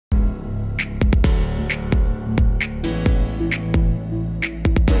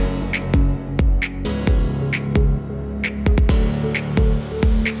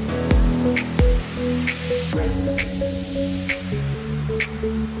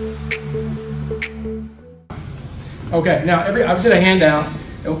Okay, now I did a handout,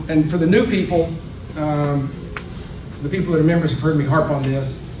 and for the new people, the people that are members have heard me harp on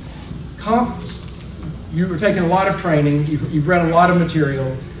this. Comps, you were taking a lot of training, you've read a lot of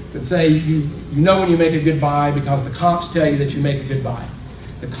material that say you know when you make a good buy because the comps tell you that you make a good buy.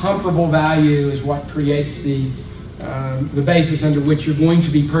 The comparable value is what creates the basis under which you're going to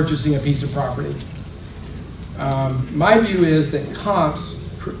be purchasing a piece of property. My view is that comps,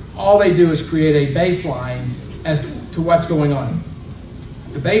 all they do is create a baseline as to what's going on.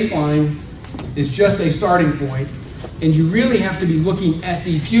 The baseline is just a starting point, and you really have to be looking at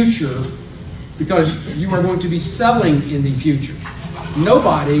the future because you are going to be selling in the future.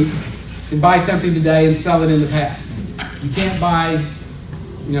 Nobody can buy something today and sell it in the past. You can't buy,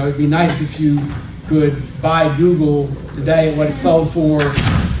 it'd be nice if you could buy Google today at what it sold for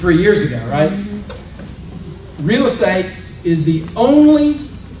 3 years ago, right? Real estate is the only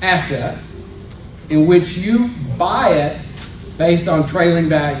asset in which you buy it based on trailing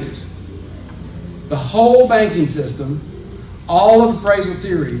values. The whole banking system, all of appraisal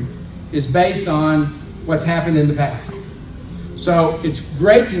theory, is based on what's happened in the past. So it's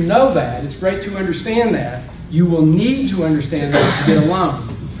great to know that, it's great to understand that. You will need to understand that to get a loan.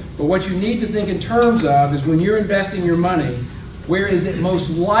 But what you need to think in terms of is when you're investing your money, where is it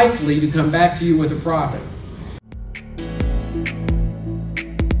most likely to come back to you with a profit?